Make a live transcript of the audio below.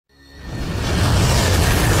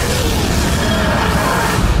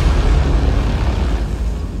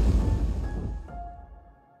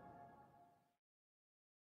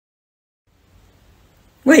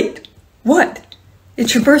Wait, what?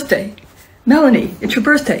 It's your birthday. Melanie, it's your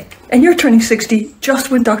birthday. And you're turning 60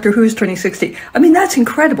 just when Doctor Who is turning 60. I mean, that's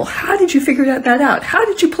incredible. How did you figure that out? How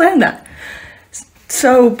did you plan that?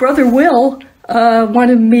 So Brother Will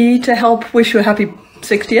wanted me to help wish you a happy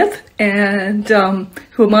 60th. And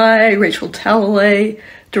who am I? Rachel Talalay,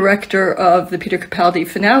 director of the Peter Capaldi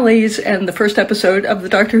finales and the first episode of the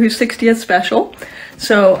Doctor Who 60th special.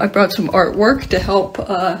 So I brought some artwork to help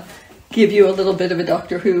give you a little bit of a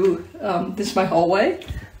Doctor Who, this is my hallway,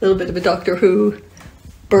 a little bit of a Doctor Who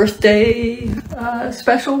birthday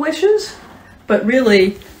special wishes. But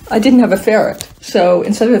really, I didn't have a ferret. So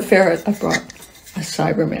instead of a ferret, I brought a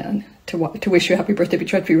Cyberman to wish you a happy birthday.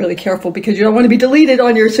 But you have to be really careful because you don't want to be deleted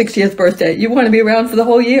on your 60th birthday. You want to be around for the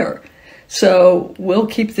whole year. So we'll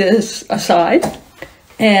keep this aside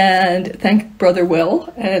and thank Brother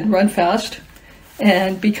Will and run fast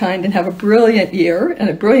and be kind and have a brilliant year and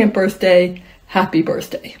a brilliant birthday. Happy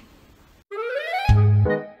birthday.